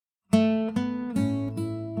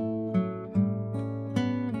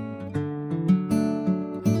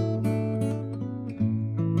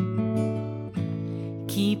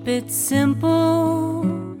Keep it simple,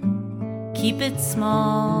 keep it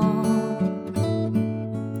small,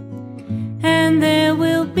 and there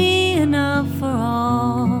will be enough for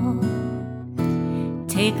all.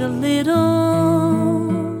 Take a little,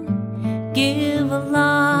 give a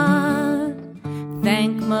lot.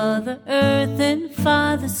 Thank Mother Earth and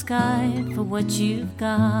Father Sky for what you've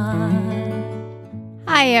got.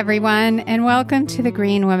 Hi, everyone, and welcome to the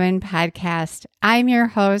Green Women Podcast. I'm your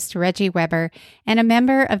host, Reggie Weber, and a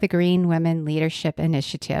member of the Green Women Leadership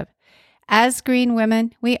Initiative. As Green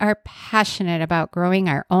Women, we are passionate about growing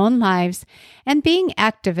our own lives and being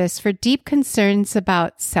activists for deep concerns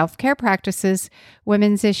about self-care practices,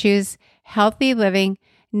 women's issues, healthy living,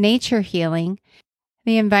 nature healing,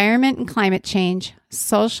 the environment and climate change,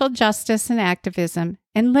 social justice and activism,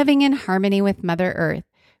 and living in harmony with Mother Earth.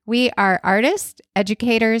 We are artists,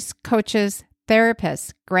 educators, coaches,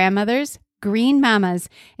 therapists, grandmothers, green mamas,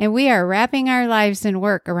 and we are wrapping our lives and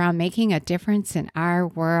work around making a difference in our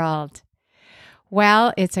world.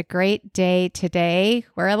 Well, it's a great day today.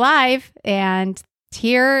 We're alive and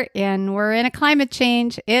we're in a climate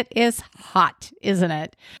change. It is hot, isn't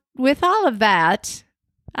it? With all of that,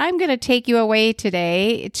 I'm going to take you away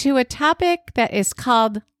today to a topic that is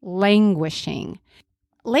called languishing.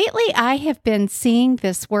 Lately, I have been seeing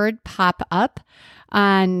this word pop up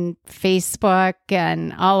on Facebook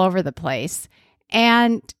and all over the place.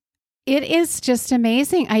 And it is just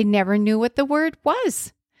amazing. I never knew what the word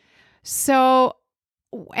was. So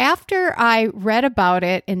after I read about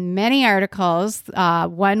it in many articles,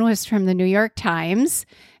 one was from the New York Times.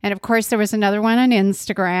 And of course, there was another one on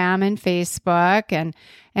Instagram and Facebook. And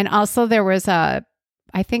also there was I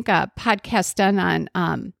think a podcast done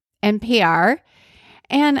on NPR.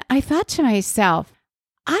 And I thought to myself,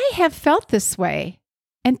 I have felt this way,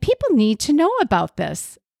 and people need to know about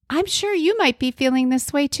this. I'm sure you might be feeling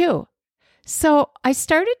this way too. So I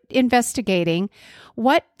started investigating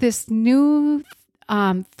what this new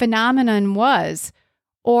phenomenon was,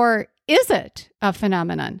 or is it a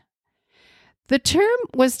phenomenon? The term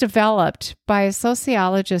was developed by a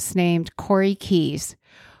sociologist named Corey Keyes,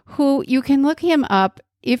 who you can look him up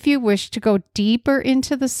if you wish to go deeper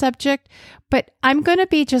into the subject, but I'm going to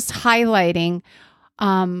be just highlighting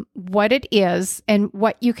what it is and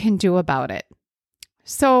what you can do about it.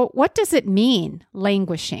 So what does it mean,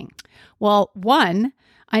 languishing? Well, one,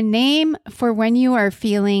 a name for when you are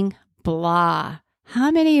feeling blah.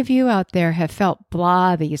 How many of you out there have felt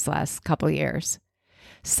blah these last couple of years?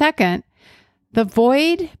 Second, the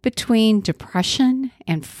void between depression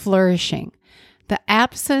and flourishing. The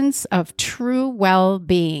absence of true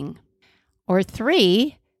well-being. Or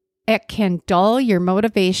three, it can dull your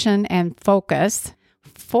motivation and focus.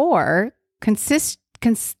 Four,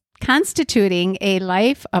 constituting a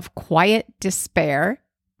life of quiet despair.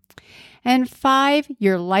 And five,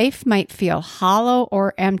 your life might feel hollow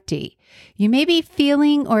or empty. You may be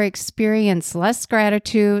feeling or experience less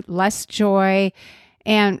gratitude, less joy,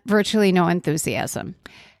 and virtually no enthusiasm.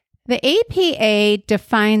 The APA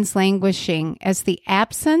defines languishing as the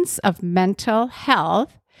absence of mental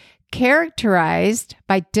health characterized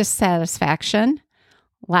by dissatisfaction,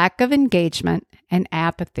 lack of engagement, and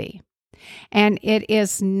apathy. And it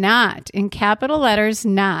is not, in capital letters,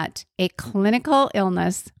 not a clinical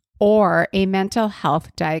illness or a mental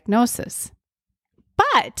health diagnosis.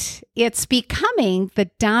 But it's becoming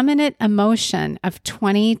the dominant emotion of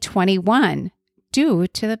 2021 due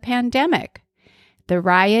to the pandemic, the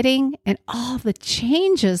rioting, and all the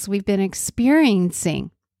changes we've been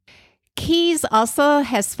experiencing. Keyes also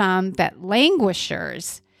has found that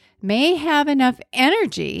languishers may have enough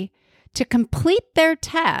energy to complete their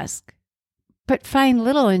task, but find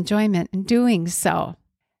little enjoyment in doing so.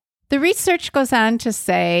 The research goes on to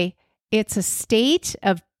say it's a state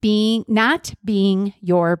of not being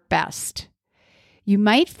your best. You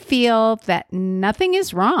might feel that nothing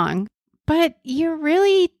is wrong, but you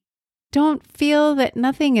really don't feel that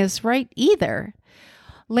nothing is right either.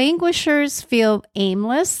 Languishers feel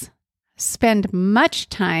aimless, spend much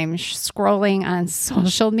time scrolling on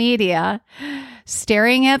social media,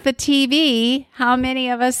 staring at the TV. How many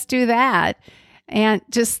of us do that? And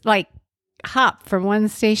just like hop from one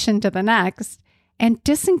station to the next, and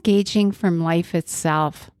disengaging from life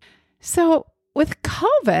itself. So with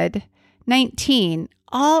COVID-19,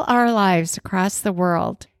 all our lives across the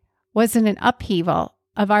world was in an upheaval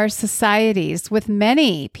of our societies, with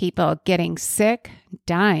many people getting sick,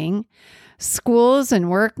 dying, schools and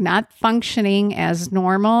work not functioning as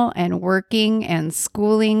normal, and working and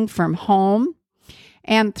schooling from home,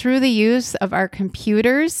 and through the use of our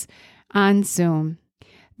computers on Zoom.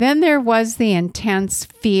 Then there was the intense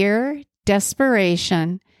fear,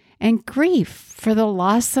 desperation, and grief for the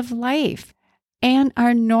loss of life and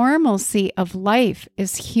our normalcy of life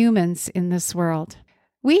as humans in this world.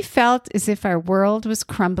 We felt as if our world was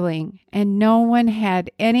crumbling and no one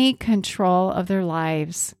had any control of their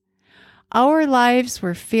lives. Our lives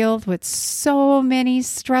were filled with so many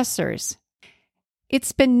stressors.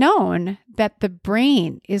 It's been known that the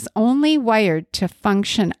brain is only wired to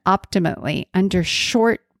function optimally under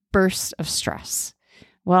short bursts of stress.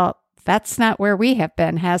 Well, that's not where we have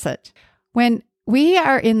been, has it? When we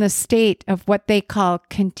are in the state of what they call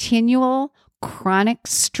continual chronic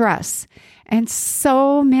stress and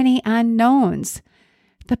so many unknowns,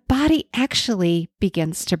 the body actually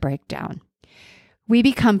begins to break down. We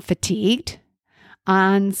become fatigued,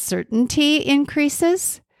 uncertainty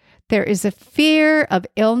increases, there is a fear of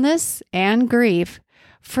illness and grief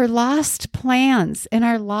for lost plans and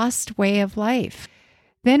our lost way of life.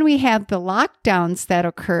 Then we had the lockdowns that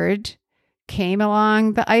occurred, came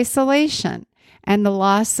along the isolation and the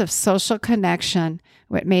loss of social connection,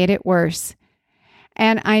 what made it worse.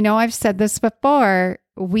 And I know I've said this before,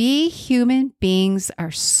 we human beings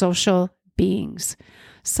are social beings.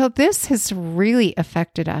 So this has really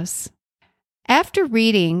affected us. After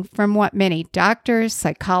reading from what many doctors,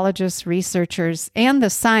 psychologists, researchers, and the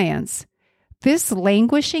science, this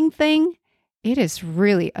languishing thing, it is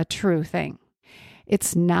really a true thing.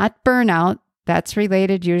 It's not burnout. That's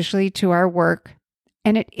related usually to our work.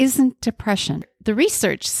 And it isn't depression. The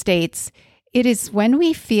research states it is when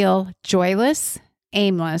we feel joyless,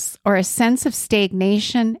 aimless, or a sense of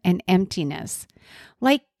stagnation and emptiness.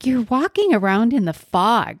 Like you're walking around in the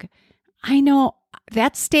fog. I know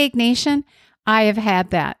that stagnation, I have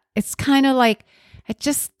had that. It's kind of like, I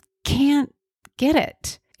just can't get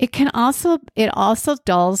it. It also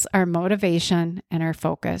dulls our motivation and our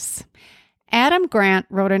focus. Adam Grant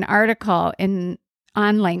wrote an article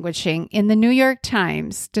on languishing in the New York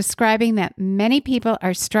Times describing that many people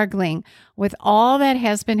are struggling with all that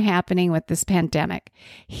has been happening with this pandemic.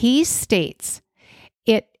 He states,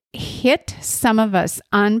 it hit some of us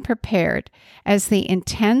unprepared as the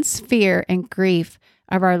intense fear and grief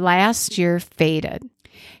of our last year faded.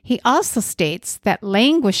 He also states that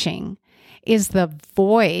languishing is the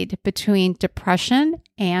void between depression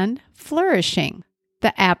and flourishing,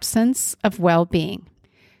 the absence of well-being.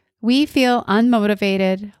 We feel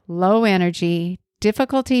unmotivated, low energy,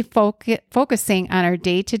 difficulty focusing on our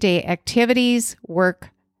day-to-day activities, work,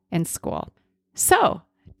 and school. So,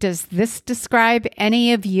 does this describe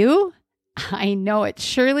any of you? I know it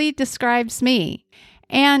surely describes me.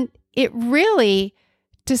 And it really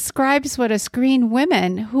describes what us green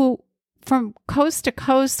women who from coast to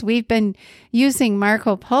coast, we've been using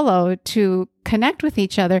Marco Polo to connect with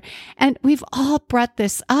each other. And we've all brought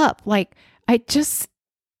this up. Like, I just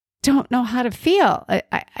don't know how to feel.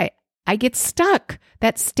 I get stuck.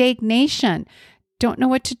 That stagnation. Don't know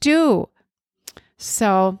what to do.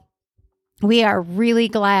 So we are really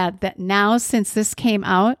glad that now, since this came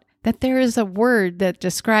out, that there is a word that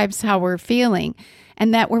describes how we're feeling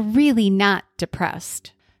and that we're really not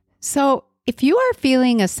depressed. So if you are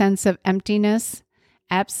feeling a sense of emptiness,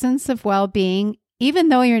 absence of well-being, even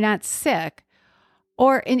though you're not sick,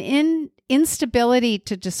 or an instability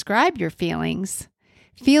to describe your feelings,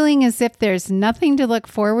 feeling as if there's nothing to look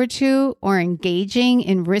forward to, or engaging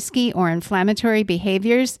in risky or inflammatory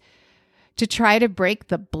behaviors to try to break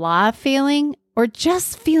the blah feeling, or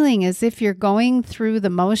just feeling as if you're going through the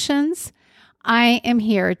motions, I am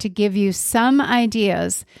here to give you some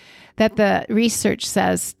ideas that the research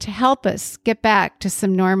says to help us get back to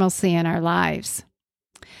some normalcy in our lives.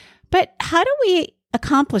 But how do we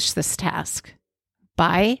accomplish this task?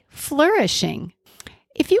 By flourishing.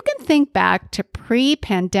 If you can think back to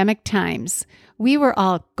pre-pandemic times, we were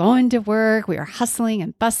all going to work, we were hustling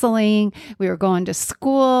and bustling, we were going to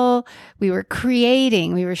school, we were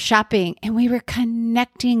creating, we were shopping, and we were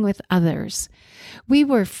connecting with others. We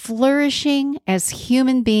were flourishing as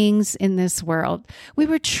human beings in this world. We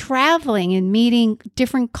were traveling and meeting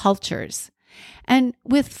different cultures. And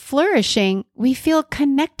with flourishing, we feel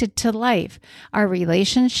connected to life, our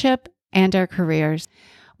relationship, and our careers.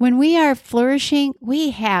 When we are flourishing, we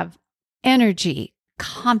have energy,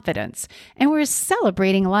 confidence, and we're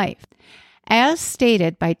celebrating life. As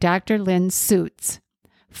stated by Dr. Lynn Suits,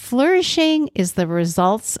 flourishing is the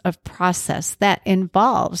results of process that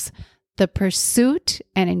involves the pursuit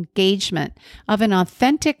and engagement of an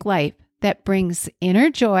authentic life that brings inner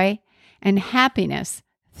joy and happiness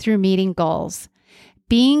through meeting goals,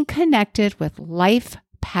 being connected with life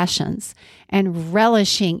passions, and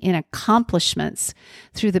relishing in accomplishments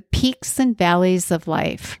through the peaks and valleys of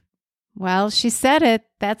life. Well, she said it.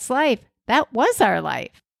 That's life. That was our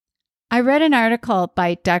life. I read an article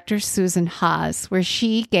by Dr. Susan Haas where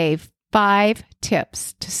she gave 5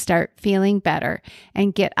 tips to start feeling better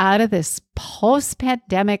and get out of this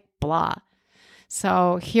post-pandemic blah.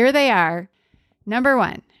 So here they are. Number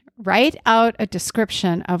 1, write out a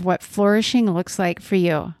description of what flourishing looks like for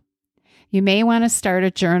you. You may want to start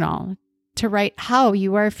a journal to write how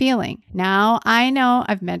you are feeling. Now, I know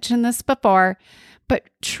I've mentioned this before, but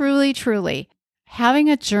truly, having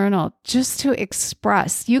a journal just to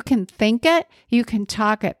express, you can think it, you can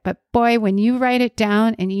talk it, but boy, when you write it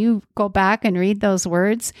down and you go back and read those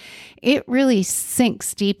words, it really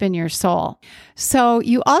sinks deep in your soul. So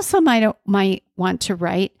you also might want to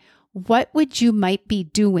write, what would you might be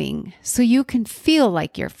doing so you can feel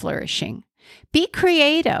like you're flourishing? Be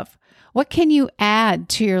creative. What can you add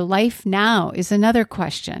to your life now is another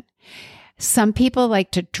question. Some people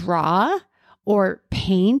like to draw or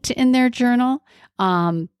paint in their journal.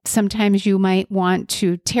 Sometimes you might want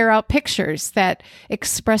to tear out pictures that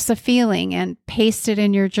express a feeling and paste it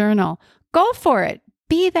in your journal. Go for it.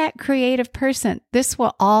 Be that creative person. This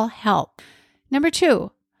will all help. Number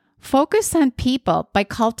 2, focus on people by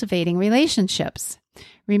cultivating relationships.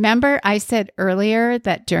 Remember, I said earlier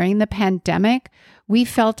that during the pandemic, we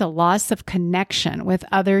felt a loss of connection with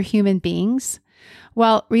other human beings.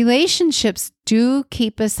 Well, relationships do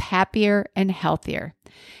keep us happier and healthier.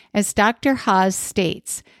 As Dr. Haas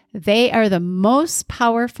states, they are the most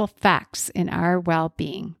powerful facts in our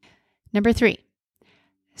well-being. Number 3,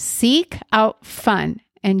 seek out fun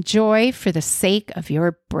and joy for the sake of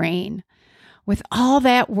your brain. With all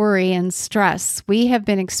that worry and stress we have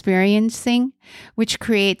been experiencing, which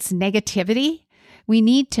creates negativity, we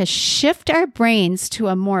need to shift our brains to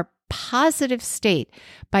a more positive state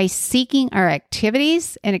by seeking our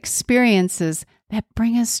activities and experiences that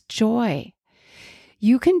bring us joy.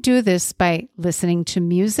 You can do this by listening to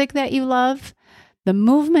music that you love. The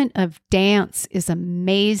movement of dance is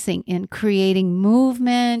amazing in creating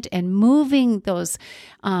movement and moving those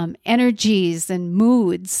energies and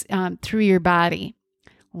moods through your body.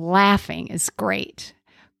 Laughing is great.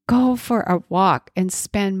 Go for a walk and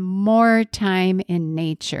spend more time in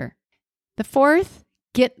nature. The 4th,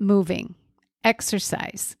 get moving.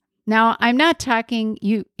 Exercise. Now, I'm not talking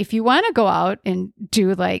if you want to go out and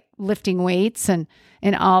do like lifting weights and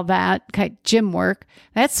all that kind of gym work,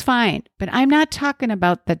 that's fine. But I'm not talking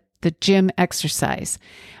about the gym exercise.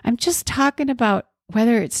 I'm just talking about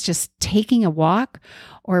whether it's just taking a walk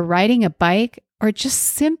or riding a bike or just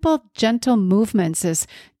simple, gentle movements as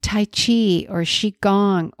Tai Chi or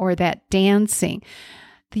Qigong or that dancing.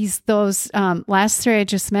 Those last 3 I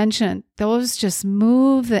just mentioned, those just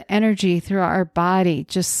move the energy through our body,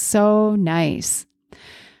 just so nice.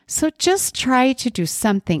 So just try to do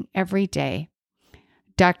something every day.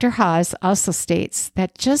 Dr. Haas also states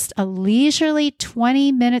that just a leisurely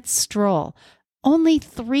 20-minute stroll, only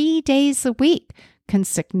 3 days a week, can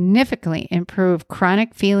significantly improve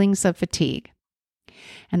chronic feelings of fatigue.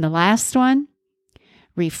 And the last one,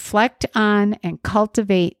 reflect on and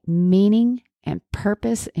cultivate meaning and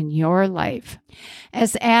purpose in your life.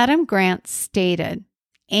 As Adam Grant stated,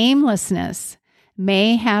 aimlessness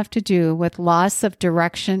may have to do with loss of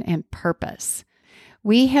direction and purpose.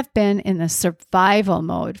 We have been in the survival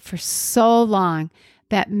mode for so long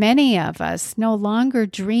that many of us no longer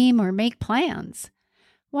dream or make plans.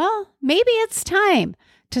 Well, maybe it's time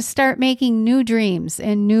to start making new dreams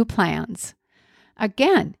and new plans.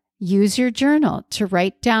 Again, use your journal to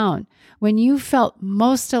write down when you felt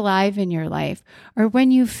most alive in your life or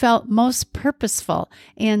when you felt most purposeful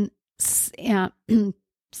in, to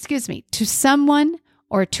someone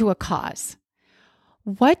or to a cause.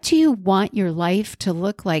 What do you want your life to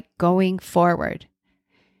look like going forward?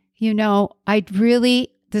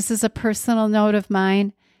 This is a personal note of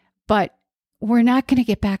mine, but we're not going to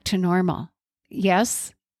get back to normal.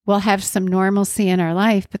 Yes, we'll have some normalcy in our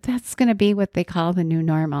life, but that's going to be what they call the new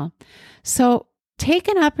normal. So take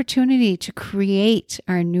an opportunity to create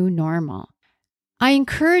our new normal. I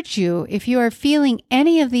encourage you, if you are feeling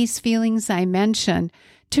any of these feelings I mentioned,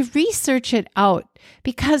 to research it out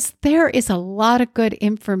because there is a lot of good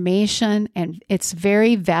information and it's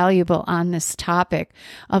very valuable on this topic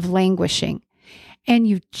of languishing. And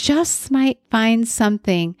you just might find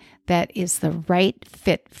something that is the right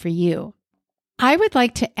fit for you. I would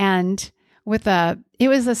like to end with a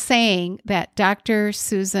saying that Dr.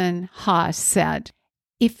 Susan Haas said,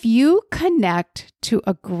 if you connect to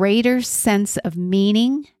a greater sense of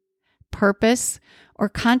meaning, purpose, or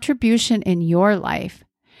contribution in your life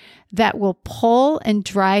that will pull and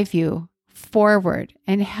drive you forward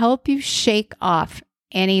and help you shake off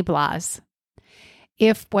any blahs.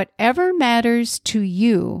 If whatever matters to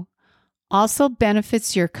you also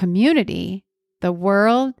benefits your community, the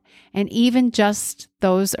world, and even just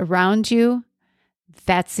those around you,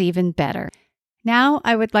 that's even better. Now,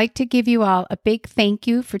 I would like to give you all a big thank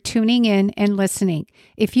you for tuning in and listening.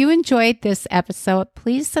 If you enjoyed this episode,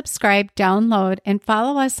 please subscribe, download, and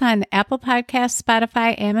follow us on Apple Podcasts,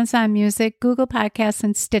 Spotify, Amazon Music, Google Podcasts,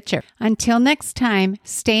 and Stitcher. Until next time,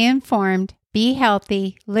 stay informed, be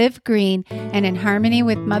healthy, live green, and in harmony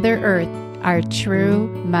with Mother Earth, our true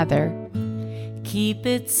mother. Keep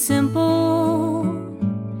it simple,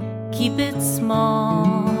 keep it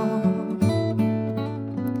small,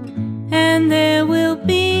 and there will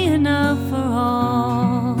be enough for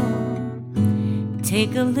all.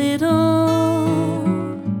 Take a little,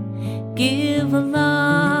 give a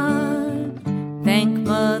lot. Thank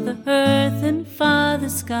Mother Earth and Father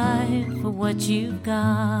Sky for what you've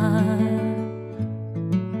got.